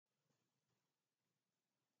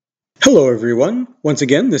Hello everyone! Once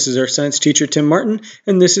again, this is our science teacher Tim Martin,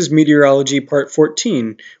 and this is Meteorology Part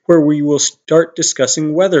 14, where we will start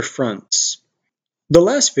discussing weather fronts. The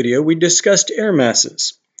last video we discussed air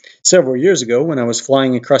masses. Several years ago, when I was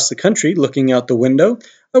flying across the country looking out the window,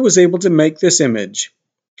 I was able to make this image.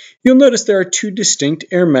 You'll notice there are two distinct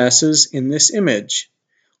air masses in this image.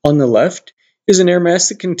 On the left is an air mass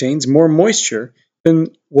that contains more moisture than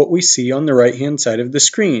what we see on the right-hand side of the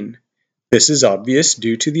screen. This is obvious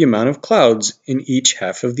due to the amount of clouds in each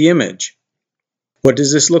half of the image. What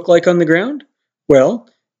does this look like on the ground? Well,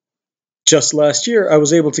 just last year I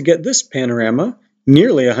was able to get this panorama,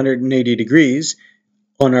 nearly 180 degrees,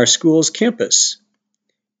 on our school's campus.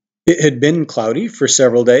 It had been cloudy for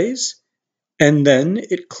several days, and then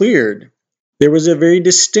it cleared. There was a very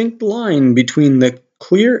distinct line between the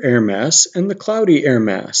clear air mass and the cloudy air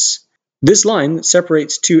mass. This line that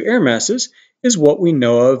separates two air masses is what we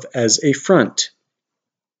know of as a front.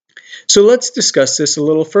 So let's discuss this a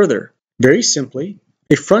little further. Very simply,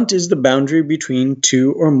 a front is the boundary between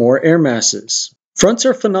two or more air masses. Fronts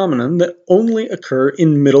are phenomena that only occur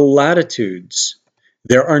in middle latitudes.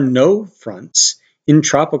 There are no fronts in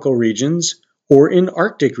tropical regions or in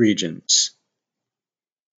Arctic regions.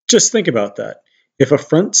 Just think about that. If a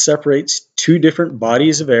front separates two different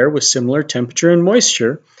bodies of air with similar temperature and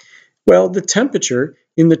moisture, well, the temperature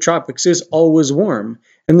in the tropics is always warm,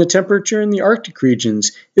 and the temperature in the Arctic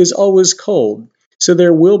regions is always cold, so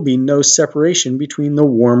there will be no separation between the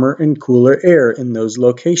warmer and cooler air in those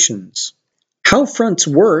locations. How fronts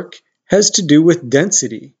work has to do with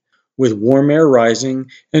density, with warm air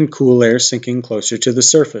rising and cool air sinking closer to the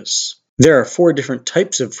surface. There are 4 different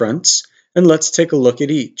types of fronts, and let's take a look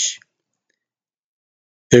at each.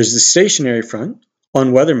 There's the stationary front.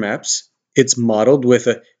 On weather maps, it's modeled with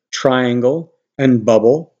a triangle and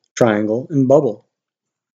bubble, triangle and bubble.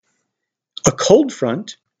 A cold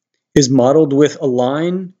front is modeled with a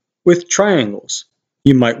line with triangles.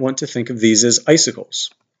 You might want to think of these as icicles.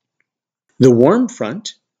 The warm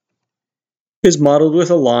front is modeled with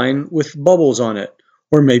a line with bubbles on it,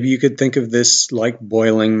 or maybe you could think of this like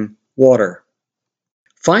boiling water.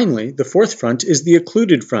 Finally, the 4th front is the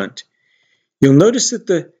occluded front. You'll notice that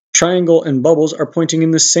the triangle and bubbles are pointing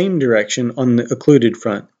in the same direction on the occluded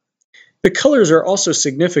front. The colors are also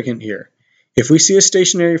significant here. If we see a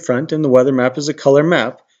stationary front and the weather map is a color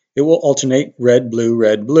map, it will alternate red, blue,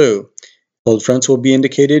 red, blue. Cold fronts will be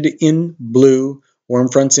indicated in blue, warm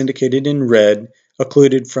fronts indicated in red,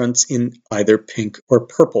 occluded fronts in either pink or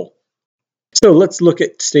purple. So let's look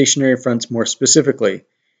at stationary fronts more specifically.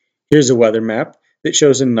 Here's a weather map that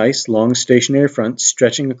shows a nice long stationary front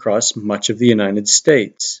stretching across much of the United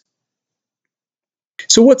States.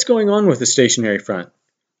 So what's going on with the stationary front?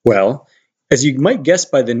 Well, as you might guess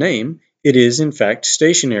by the name, it is in fact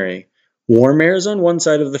stationary. Warm air is on one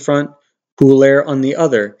side of the front, cool air on the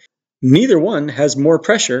other. Neither one has more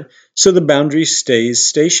pressure, so the boundary stays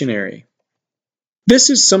stationary. This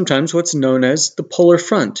is sometimes what's known as the polar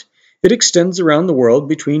front. It extends around the world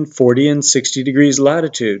between 40 and 60 degrees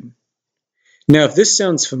latitude. Now, if this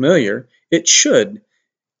sounds familiar, it should.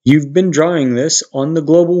 You've been drawing this on the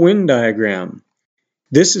global wind diagram.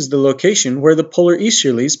 This is the location where the polar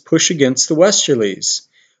easterlies push against the westerlies.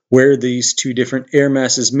 Where these two different air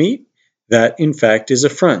masses meet, that in fact is a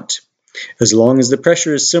front. As long as the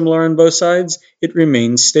pressure is similar on both sides, it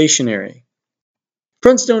remains stationary.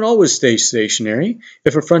 Fronts don't always stay stationary.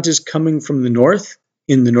 If a front is coming from the north,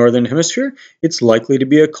 in the northern hemisphere, it's likely to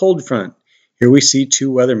be a cold front. Here we see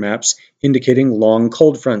 2 weather maps indicating long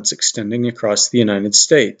cold fronts extending across the United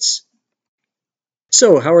States.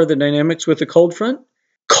 So, how are the dynamics with the cold front?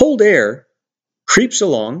 Cold air creeps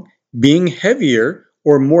along, being heavier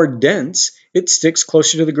or more dense, it sticks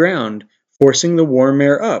closer to the ground, forcing the warm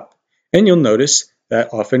air up, and you'll notice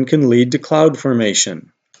that often can lead to cloud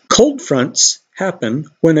formation. Cold fronts happen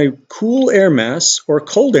when a cool air mass or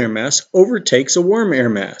cold air mass overtakes a warm air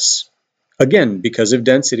mass. Again, because of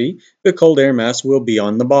density, the cold air mass will be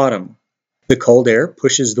on the bottom. The cold air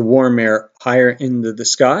pushes the warm air higher into the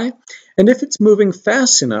sky, and if it's moving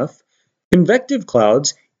fast enough, convective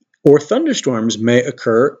clouds or thunderstorms may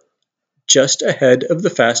occur just ahead of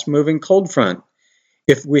the fast-moving cold front.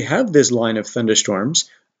 If we have this line of thunderstorms,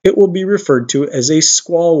 it will be referred to as a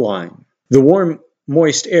squall line. The warm,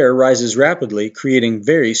 moist air rises rapidly, creating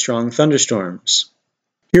very strong thunderstorms.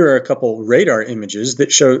 Here are a couple radar images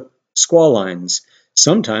that show squall lines.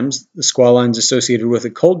 Sometimes the squall lines associated with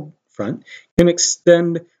a cold front can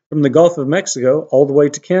extend from the Gulf of Mexico all the way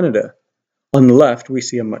to Canada. On the left, we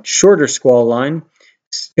see a much shorter squall line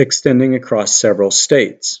extending across several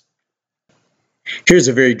states. Here's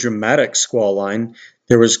a very dramatic squall line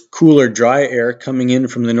There was cooler, dry air coming in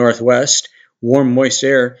from the northwest, warm, moist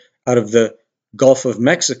air out of the Gulf of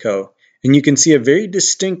Mexico, and you can see a very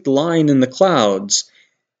distinct line in the clouds.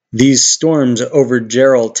 These storms over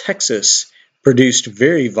Jarrell, Texas, produced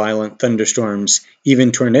very violent thunderstorms,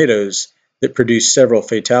 even tornadoes, that produced several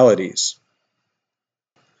fatalities.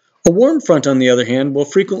 A warm front, on the other hand, will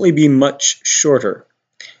frequently be much shorter.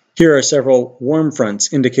 Here are several warm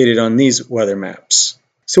fronts indicated on these weather maps.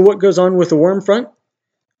 So what goes on with a warm front?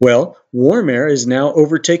 Well, warm air is now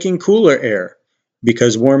overtaking cooler air.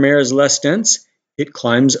 Because warm air is less dense, it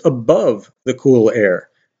climbs above the cool air,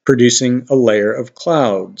 producing a layer of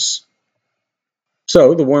clouds.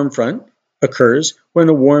 So the warm front occurs when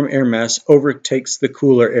a warm air mass overtakes the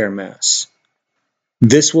cooler air mass.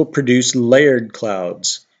 This will produce layered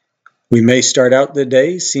clouds. We may start out the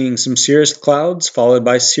day seeing some cirrus clouds, followed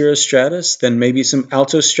by cirrostratus, then maybe some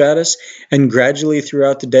altostratus, and gradually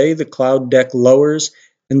throughout the day the cloud deck lowers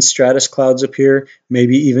and stratus clouds appear.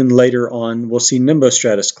 Maybe even later on we'll see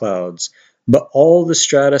nimbostratus clouds. But all the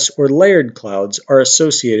stratus or layered clouds are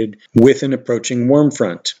associated with an approaching warm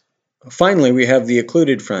front. Finally, we have the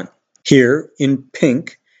occluded front. Here in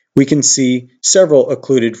pink, we can see several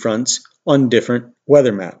occluded fronts on different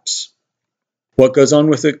weather maps. What goes on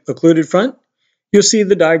with the occluded front? You'll see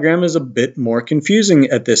the diagram is a bit more confusing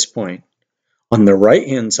at this point. On the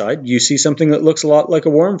right-hand side, you see something that looks a lot like a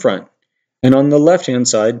warm front. And on the left-hand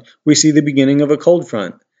side, we see the beginning of a cold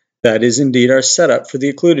front. That is indeed our setup for the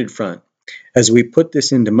occluded front. As we put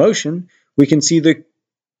this into motion, we can see the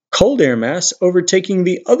cold air mass overtaking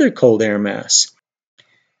the other cold air mass.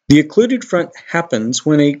 The occluded front happens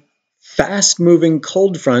when a fast-moving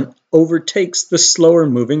cold front overtakes the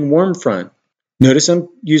slower-moving warm front. Notice I'm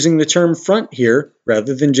using the term front here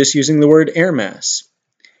rather than just using the word air mass.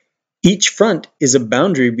 Each front is a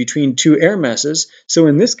boundary between two air masses, so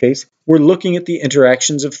in this case, we're looking at the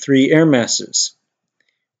interactions of three air masses.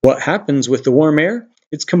 What happens with the warm air?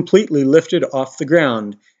 It's completely lifted off the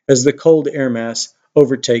ground as the cold air mass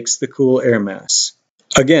overtakes the cool air mass.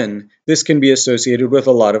 Again, this can be associated with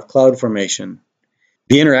a lot of cloud formation.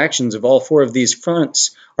 The interactions of all four of these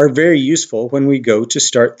fronts are very useful when we go to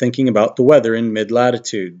start thinking about the weather in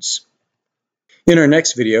mid-latitudes. In our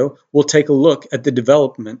next video, we'll take a look at the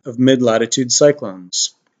development of mid-latitude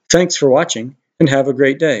cyclones. Thanks for watching, and have a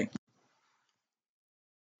great day.